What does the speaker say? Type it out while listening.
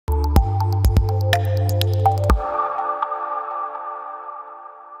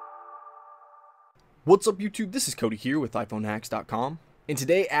What's up YouTube, this is Cody here with iPhoneHacks.com, and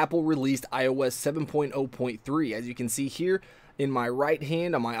today Apple released iOS 7.0.3. As you can see here in my right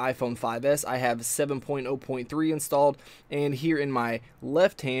hand on my iPhone 5S, I have 7.0.3 installed, and here in my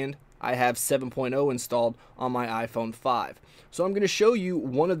left hand I have 7.0 installed on my iPhone 5. So I'm going to show you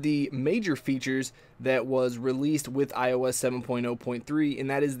one of the major features that was released with iOS 7.0.3, and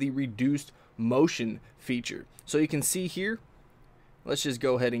that is the reduced motion feature. So you can see here, let's just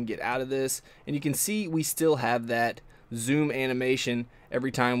go ahead and get out of this, and you can see we still have that zoom animation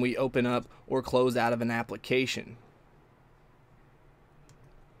every time we open up or close out of an application.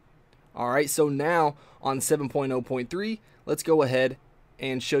 Alright, so now on 7.0.3, let's go ahead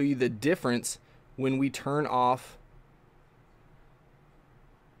and show you the difference when we turn off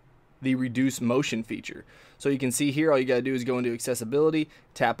the reduce motion feature. So you can see here, all you gotta do is go into accessibility,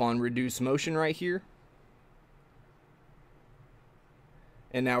 tap on reduce motion right here,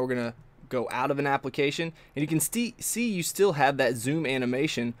 and now we're gonna go out of an application, and you can see you still have that zoom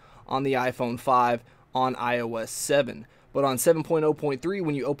animation on the iPhone 5 on iOS 7. But on 7.0.3,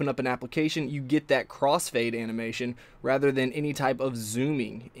 when you open up an application, you get that crossfade animation rather than any type of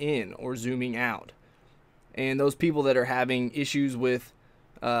zooming in or zooming out. And those people that are having issues with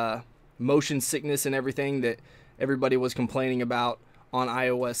motion sickness and everything that everybody was complaining about on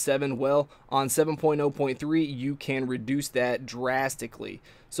iOS 7, well, on 7.0.3 you can reduce that drastically.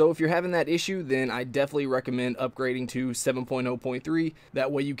 So if you're having that issue, then I definitely recommend upgrading to 7.0.3.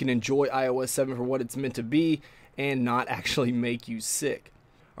 That way you can enjoy iOS 7 for what it's meant to be and not actually make you sick.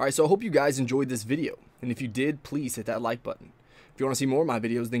 Alright, so I hope you guys enjoyed this video, and if you did, please hit that like button. If you want to see more of my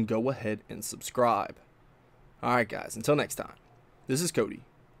videos, then go ahead and subscribe. Alright guys, until next time, this is Cody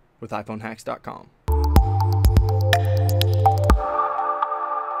with iPhoneHacks.com.